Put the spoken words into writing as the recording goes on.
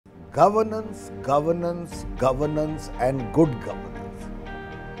governance, governance, governance and good governance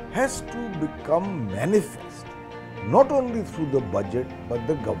has to become manifest not only through the budget but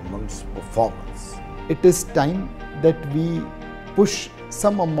the government's performance. It is time that we push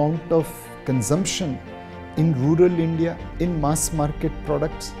some amount of consumption in rural India, in mass market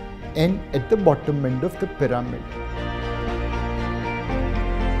products and at the bottom end of the pyramid.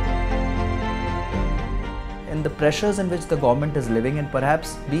 In the pressures in which the government is living, and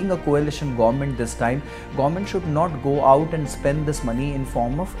perhaps being a coalition government this time, government should not go out and spend this money in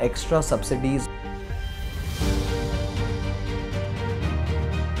form of extra subsidies.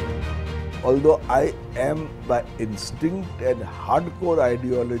 Although I am by instinct and hardcore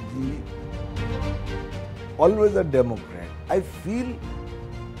ideology always a Democrat, I feel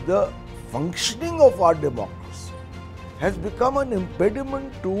the functioning of our democracy has become an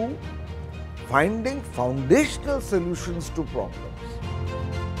impediment to finding foundational solutions to problems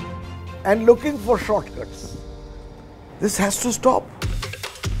and looking for shortcuts. This has to stop.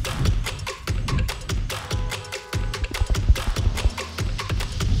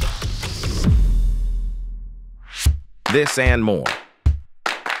 This and more.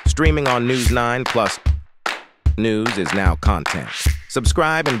 Streaming on News9 Plus. News is now content.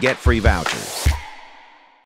 Subscribe and get free vouchers.